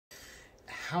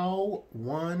how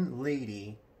one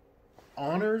lady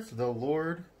honors the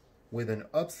Lord with an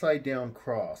upside down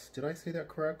cross. Did I say that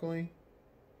correctly?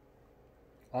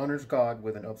 Honors God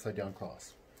with an upside down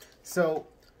cross. So,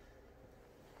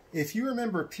 if you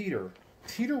remember Peter,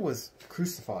 Peter was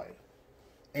crucified.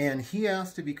 And he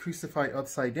asked to be crucified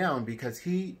upside down because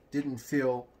he didn't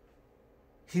feel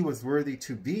he was worthy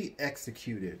to be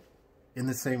executed in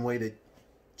the same way that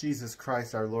Jesus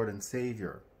Christ, our Lord and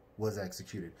Savior, was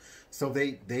executed. So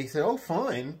they said, oh,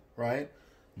 fine, right?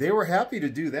 They were happy to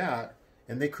do that,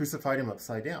 and they crucified him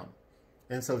upside down.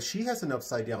 And so she has an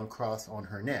upside down cross on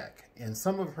her neck. And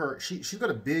some of her, she's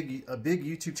got a big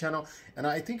YouTube channel, and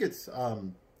I think it's,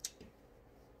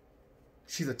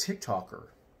 she's a TikToker,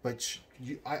 but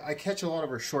I catch a lot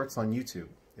of her shorts on YouTube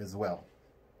as well.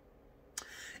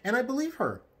 And I believe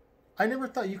her. I never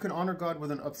thought you can honor God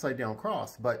with an upside down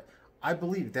cross, but I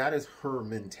believe that is her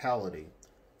mentality.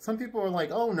 Some people are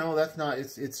like, oh no, that's not,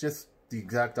 it's just the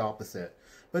exact opposite.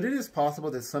 But it is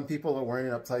possible that some people are wearing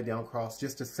an upside down cross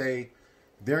just to say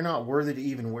they're not worthy to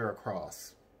even wear a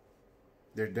cross.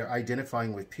 They're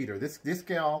identifying with Peter. This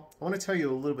gal, I want to tell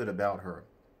you a little bit about her.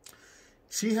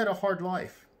 She had a hard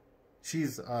life.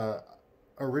 She's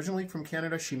originally from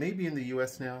Canada. She may be in the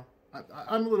U.S. now.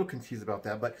 I'm a little confused about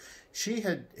that, but she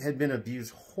had been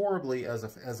abused horribly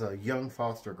as a young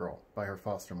foster girl by her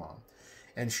foster mom.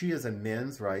 And she is a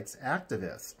men's rights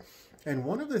activist. And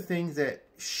one of the things that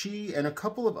she and a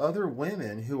couple of other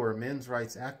women who are men's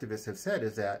rights activists have said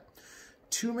is that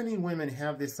too many women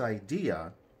have this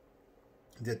idea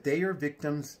that they are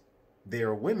victims, they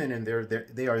are women, and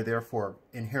they are therefore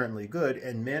inherently good,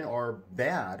 and men are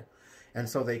bad. And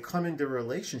so they come into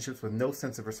relationships with no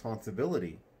sense of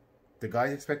responsibility. The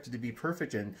guy's expected to be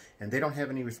perfect, and they don't have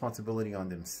any responsibility on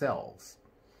themselves.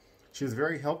 She was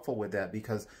very helpful with that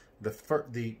because the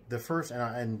first,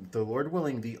 and the Lord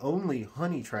willing, the only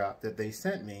honey trap that they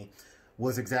sent me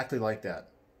was exactly like that.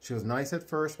 She was nice at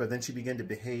first, but then she began to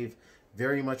behave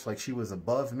very much like she was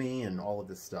above me and all of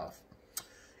this stuff.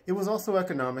 It was also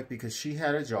economic because she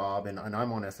had a job and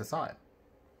I'm on SSI.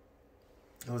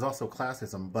 It was also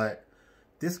classism, but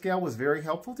this gal was very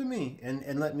helpful to me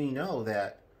and let me know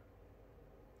that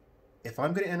if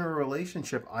I'm going to enter a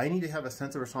relationship, I need to have a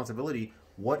sense of responsibility.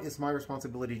 What is my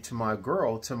responsibility to my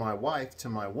girl, to my wife, to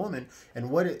my woman,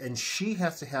 and she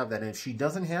has to have that. And if she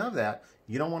doesn't have that,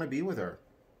 you don't want to be with her.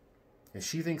 If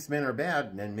she thinks men are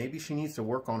bad, then maybe she needs to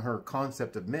work on her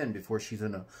concept of men before she's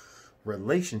in a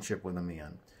relationship with a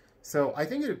man. So I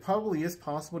think it probably is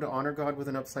possible to honor God with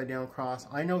an upside down cross.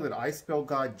 I know that I spell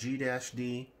God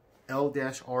G-D,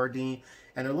 L-R-D,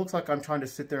 and it looks like I'm trying to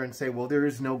sit there and say, well, there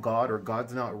is no God or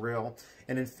God's not real.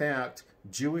 And in fact,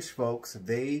 Jewish folks,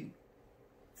 they,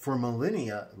 for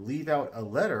millennia, leave out a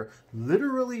letter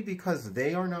literally because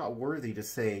they are not worthy to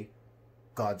say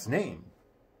God's name.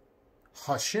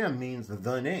 Hashem means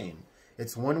the name.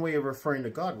 It's one way of referring to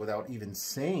God without even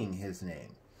saying his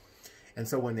name. And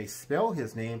so when they spell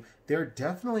his name, they're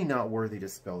definitely not worthy to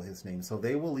spell his name. So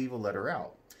they will leave a letter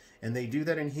out. And they do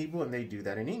that in Hebrew and they do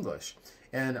that in English.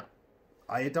 And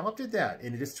I adopted that.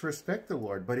 And it is to respect the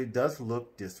Lord, but it does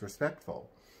look disrespectful.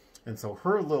 And so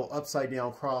her little upside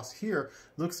down cross here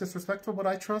looks disrespectful, but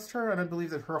I trust her and I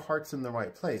believe that her heart's in the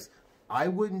right place. I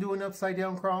wouldn't do an upside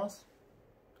down cross,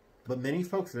 but many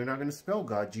folks, they're not going to spell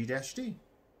God G-D.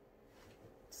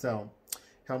 So,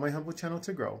 help my humble channel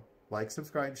to grow. Like,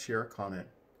 subscribe, share, comment.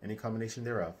 Any combination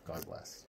thereof. God bless.